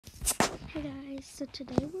Hey guys, so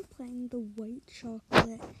today we're playing the white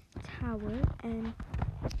chocolate tower, and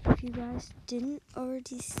if you guys didn't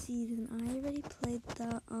already see, then I already played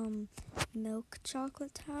the milk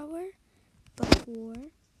chocolate tower before.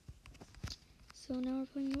 So now we're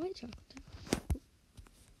playing the white chocolate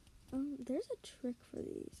tower. There's a trick for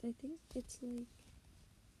these. I think it's like,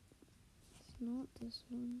 it's not this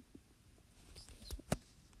one. It's this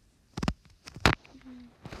one.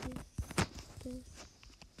 This.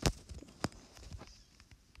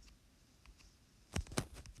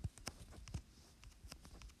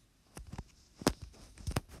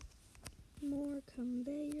 More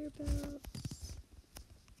conveyor belts.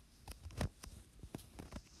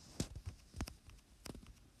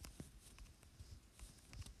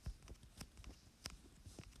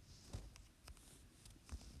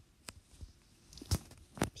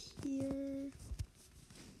 Here.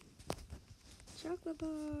 Chocolate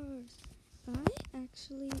bars. I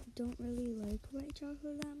actually don't really like white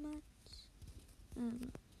chocolate that much.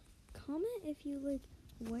 Comment if you like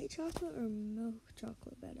white chocolate or milk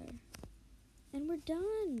chocolate better. And we're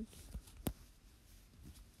done.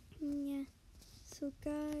 Yeah. So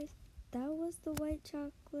guys, that was the white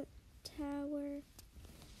chocolate tower.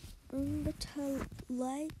 Remember to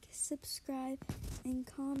like, subscribe, and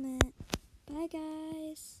comment. Bye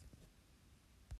guys.